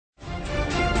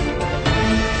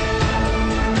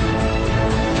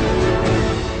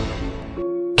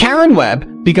Karen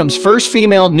Webb becomes first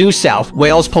female New South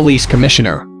Wales Police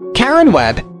Commissioner. Karen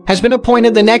Webb has been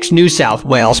appointed the next New South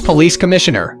Wales Police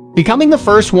Commissioner, becoming the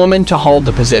first woman to hold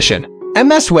the position.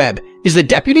 Ms. Webb is the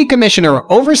Deputy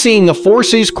Commissioner overseeing the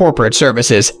force's corporate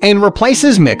services and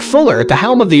replaces Mick Fuller at the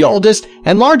helm of the oldest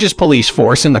and largest police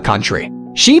force in the country.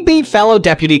 She beat fellow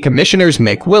Deputy Commissioners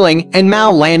Mick Willing and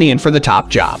Lanyon for the top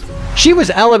job. She was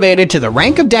elevated to the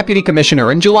rank of Deputy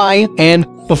Commissioner in July and,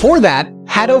 before that,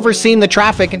 had overseen the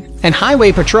Traffic and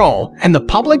Highway Patrol and the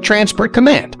Public Transport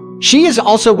Command. She has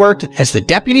also worked as the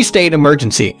Deputy State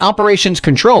Emergency Operations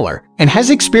Controller and has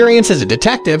experience as a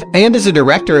detective and as a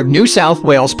director of New South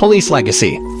Wales Police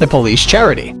Legacy, the police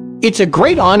charity. It's a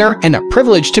great honor and a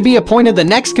privilege to be appointed the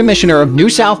next Commissioner of New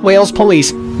South Wales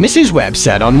Police, Mrs. Webb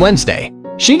said on Wednesday.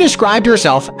 She described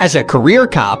herself as a career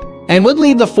cop and would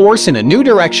lead the force in a new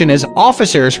direction as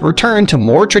officers return to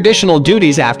more traditional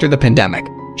duties after the pandemic.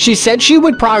 She said she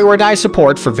would prioritize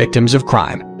support for victims of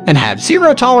crime and have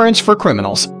zero tolerance for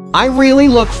criminals. I really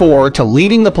look forward to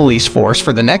leading the police force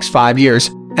for the next 5 years,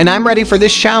 and I'm ready for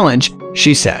this challenge,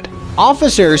 she said.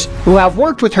 Officers who have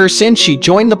worked with her since she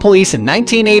joined the police in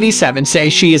 1987 say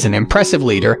she is an impressive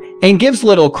leader and gives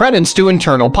little credence to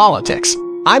internal politics.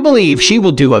 I believe she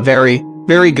will do a very,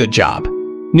 very good job,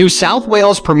 New South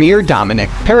Wales Premier Dominic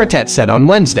Perrottet said on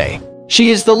Wednesday. She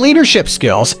has the leadership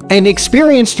skills and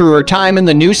experience through her time in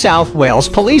the New South Wales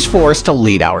Police Force to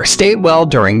lead our state well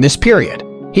during this period.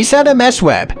 He said Ms.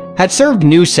 Webb had served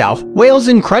New South Wales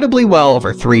incredibly well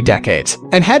over 3 decades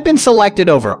and had been selected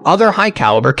over other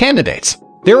high-caliber candidates.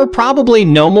 There are probably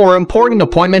no more important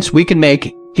appointments we can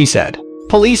make, he said.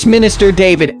 Police Minister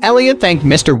David Elliott thanked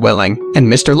Mr. Willing and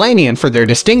Mr. Lanyon for their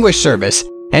distinguished service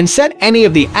and said any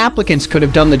of the applicants could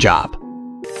have done the job.